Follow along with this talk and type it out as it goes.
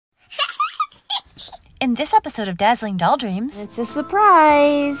In this episode of Dazzling Doll Dreams, it's a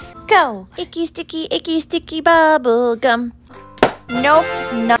surprise. Go! Icky, sticky bubble gum. Nope,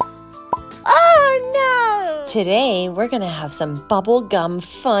 no. Oh no! Today, we're gonna have some bubblegum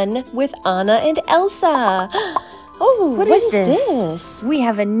fun with Anna and Elsa. Oh, what is this? We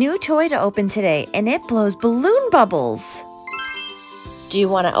have a new toy to open today, and it blows balloon bubbles. Do you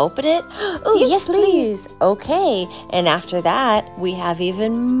want to open it? Oh, yes, please. Okay, and after that, we have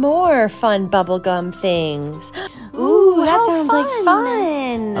even more fun bubblegum things. Ooh, that sounds like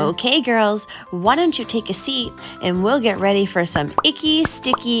fun. Okay, girls, why don't you take a seat and we'll get ready for some icky,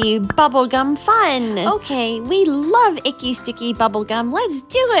 sticky bubblegum fun. Okay, we love icky, sticky bubblegum. Let's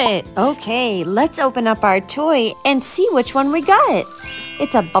do it. Okay, let's open up our toy and see which one we got.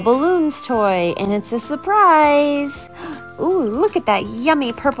 It's a Bubbaloons toy, and it's a surprise. Ooh, look at that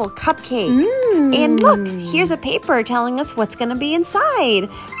yummy purple cupcake. And look, here's a paper telling us what's going to be inside.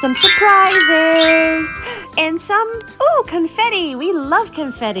 Some surprises and some, confetti. We love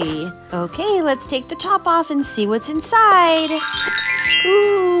confetti. Okay, let's take the top off and see what's inside.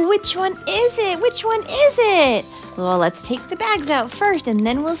 Ooh, which one is it? Which one is it? Well, let's take the bags out first and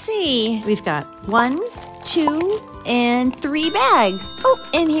then we'll see. We've got 1, 2, and 3 bags. Oh,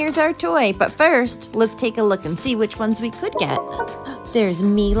 and here's our toy. But first, let's take a look and see which ones we could get. There's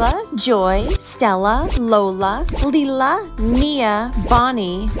Mila, Joy, Stella, Lola, Leela, Nia,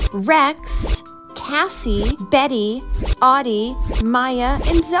 Bonnie, Rex, Cassie, Betty, Audie, Maya,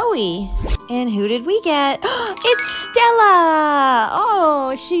 and Zoe. And who did we get? It's Stella!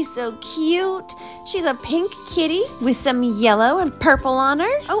 Oh, she's so cute. She's a pink kitty with some yellow and purple on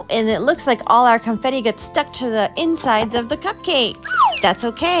her. Oh, and it looks like all our confetti got stuck to the insides of the cupcake. That's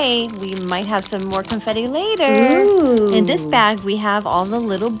okay. We might have some more confetti later. Ooh. In this bag, we have all the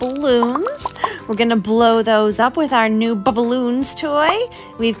little balloons. We're going to blow those up with our new Bubbaloons toy.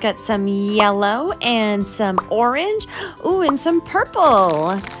 We've got some yellow and some orange. Ooh, and some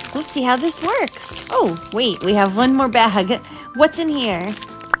purple. Let's see how this works. Oh, wait, we have one more bag. What's in here?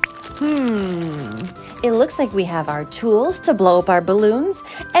 It looks like we have our tools to blow up our balloons,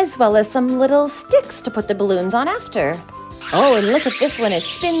 as well as some little sticks to put the balloons on after. Oh, and look at this one. It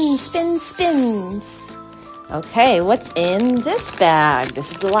spins, spins, spins. Okay, what's in this bag?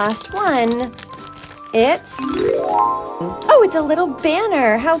 This is the last one. It's a little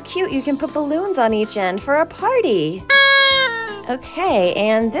banner. How cute. You can put balloons on each end for a party. Okay,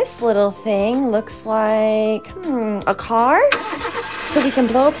 and this little thing looks like, a car? So we can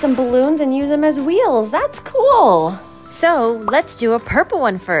blow up some balloons and use them as wheels. That's cool. So let's do a purple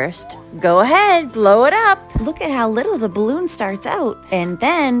one first. Go ahead, blow it up. Look at how little the balloon starts out. And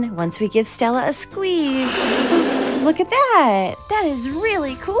then, once we give Stella a squeeze, look at that. That is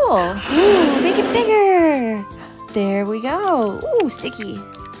really cool. Ooh, make it bigger. There we go. Ooh, sticky.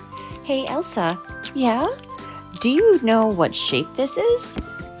 Hey, Elsa. Yeah? Do you know what shape this is?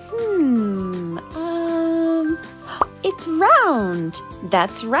 It's round.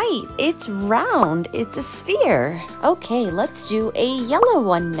 That's right. It's round. It's a sphere. Okay, let's do a yellow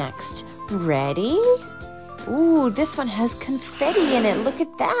one next. Ready? Ooh, this one has confetti in it. Look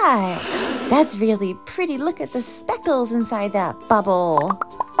at that. That's really pretty. Look at the speckles inside that bubble.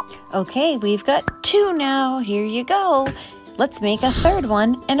 Okay, we've got 2 now. Here you go. Let's make a 3rd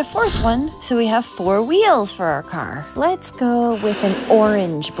one and a 4th one so we have 4 wheels for our car. Let's go with an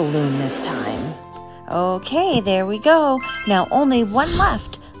orange balloon this time. Okay, there we go. Now only 1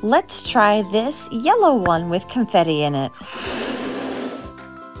 left. Let's try this yellow one with confetti in it.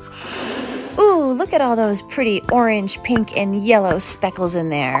 Ooh, look at all those pretty orange, pink, and yellow speckles in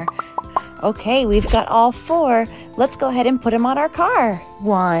there. Okay, we've got all 4. Let's go ahead and put them on our car.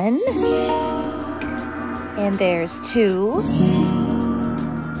 1. And there's 2.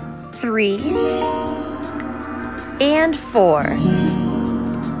 3. And 4.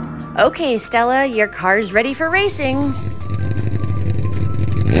 Okay, Stella, your car's ready for racing.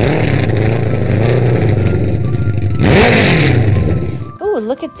 Ooh,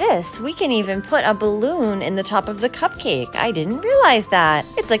 look at this. We can even put a balloon in the top of the cupcake. I didn't realize that.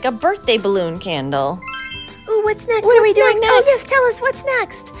 It's like a birthday balloon candle. Ooh, what's next? What are we doing next? Oh, yes, tell us what's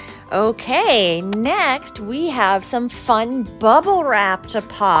next. Okay, next we have some fun bubble wrap to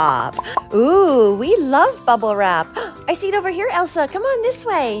pop. Ooh, we love bubble wrap. I see it over here, Elsa. Come on this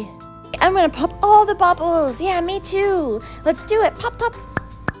way. I'm gonna pop all the bubbles. Yeah, me too. Let's do it. Pop, pop.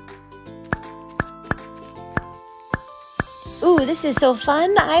 Ooh, this is so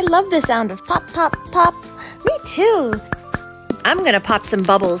fun. I love the sound of pop, pop, pop. Me too. I'm gonna pop some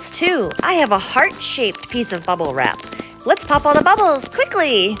bubbles too. I have a heart-shaped piece of bubble wrap. Let's pop all the bubbles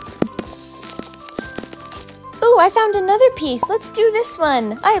quickly. Ooh, Ooh, I found another piece. Let's do this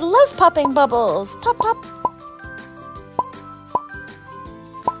one. I love popping bubbles. Pop, pop.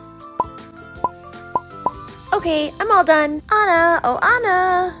 Okay, I'm all done. Anna, oh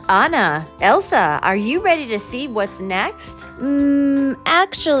Anna. Anna, Elsa, are you ready to see what's next?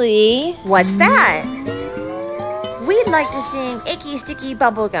 Actually. What's that? We'd like to sing Icky Sticky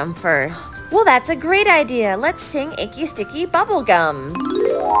Bubblegum first. Well, that's a great idea. Let's sing Icky Sticky Bubblegum.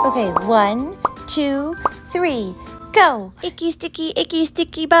 Okay, 1, 2, 3, go! Icky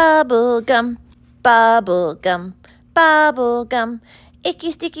sticky bubble gum, bubble gum, bubble gum.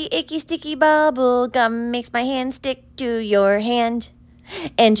 Icky sticky bubble gum makes my hand stick to your hand.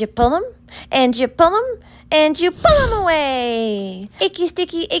 And you pull 'em, and you pull 'em, and you pull 'em away. Icky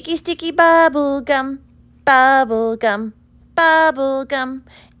sticky bubble gum, bubble gum, bubble gum.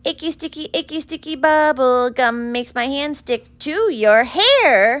 Icky sticky bubble gum makes my hand stick to your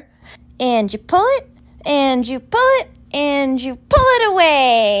hair. And you pull it, and you pull it, and you pull it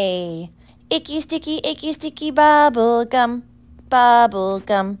away. Icky sticky bubble gum, bubble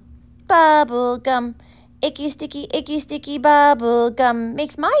gum, bubble gum. Icky sticky bubble gum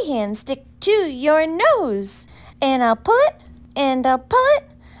makes my hand stick to your nose. And I'll pull it, and I'll pull it,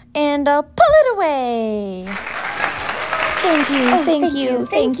 and I'll pull it away. Thank you,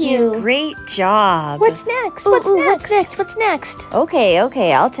 thank you. Great job. What's next? What's next? Okay,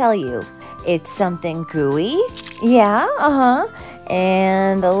 I'll tell you. It's something gooey. Yeah,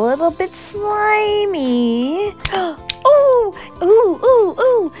 And a little bit slimy.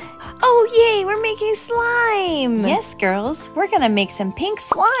 Oh, yay, we're making slime. Yes, girls, we're gonna make some pink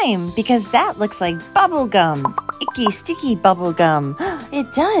slime because that looks like bubble gum. Icky sticky bubble gum.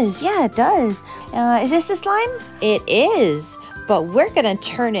 It does, yeah, it does. Is this the slime? It is, but we're gonna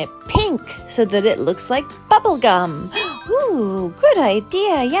turn it pink so that it looks like bubble gum. Ooh, good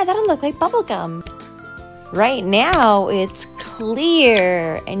idea. Yeah, that'll look like bubble gum. Right now, it's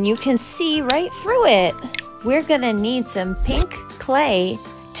clear and you can see right through it. We're gonna need some pink clay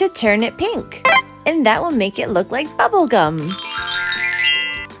to turn it pink, and that will make it look like bubble gum.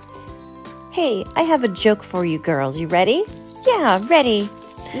 Hey, I have a joke for you girls. You ready? Yeah, ready.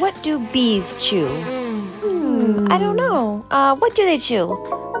 What do bees chew? I don't know. What do they chew?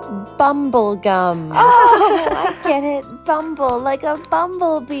 Bumble gum. Oh, I get it. Bumble, like a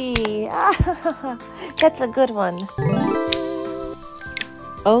bumblebee. That's a good one.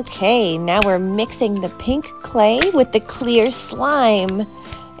 Okay, now we're mixing the pink clay with the clear slime.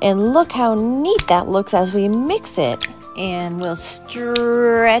 And look how neat that looks as we mix it. And we'll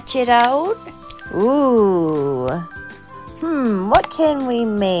stretch it out. Ooh. What can we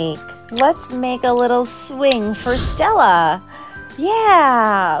make? Let's make a little swing for Stella.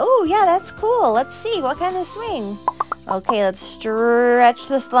 Yeah. Ooh, yeah, that's cool. Let's see, what kind of swing? Okay, let's stretch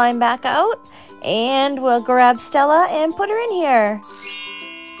the slime back out. And we'll grab Stella and put her in here.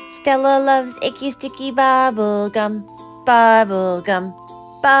 Stella loves icky sticky bubble gum, bubble gum,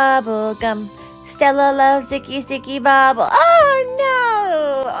 bubble gum. Stella loves icky sticky bubble. Oh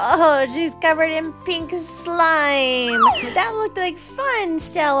no! Oh, she's covered in pink slime. That looked like fun,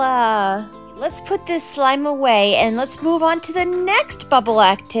 Stella. Let's put this slime away and let's move on to the next bubble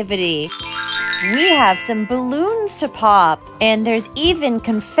activity. We have some balloons to pop, and there's even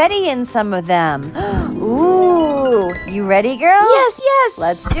confetti in some of them. Ooh, you ready, girls? Yes.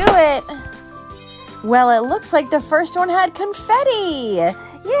 Let's do it. Well, it looks like the first one had confetti.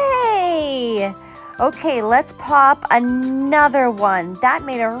 Yay! Okay, let's pop another one. That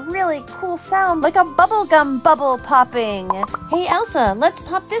made a really cool sound, like a bubblegum bubble popping. Hey, Elsa, let's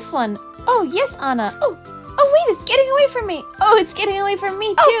pop this one. Oh, yes, Anna. Oh, wait, it's getting away from me. Oh, it's getting away from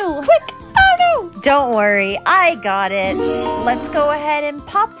me, too. Quick. Oh, no. Don't worry, I got it. Let's go ahead and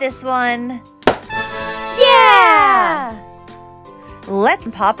pop this one. Yeah! Let's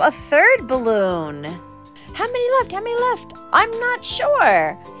pop a third balloon. How many left? I'm not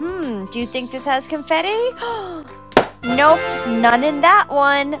sure. Do you think this has confetti? Nope, none in that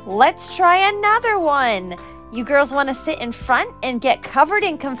one. Let's try another one. You girls want to sit in front and get covered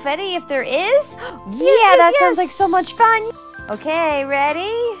in confetti if there is? Yeah, that sounds like so much fun. Okay,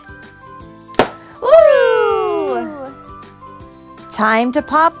 ready? Ooh! Time to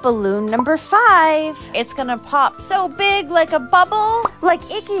pop balloon number 5. It's gonna pop so big like a bubble, like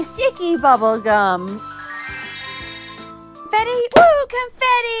icky sticky bubble gum. Confetti? Woo,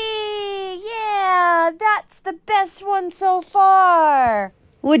 confetti! Yeah, that's the best one so far.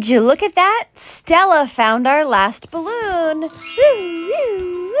 Would you look at that? Stella found our last balloon. Woo,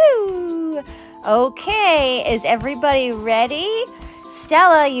 woo, woo. Okay, is everybody ready?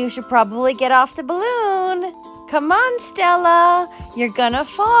 Stella, you should probably get off the balloon. Come on, Stella. You're gonna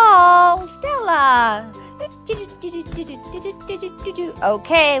fall. Stella.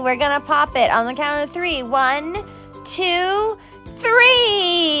 Okay, we're gonna pop it on the count of 3. 1, 2,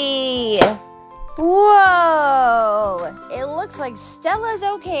 3. Whoa! It looks like Stella's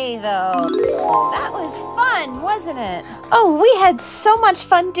okay, though. That was fun, wasn't it? Oh, we had so much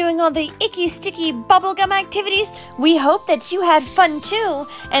fun doing all the icky, sticky bubblegum activities. We hope that you had fun, too,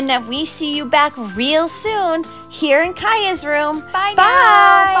 and that we see you back real soon here in Kaya's room. Bye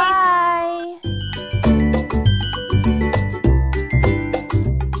now. Bye.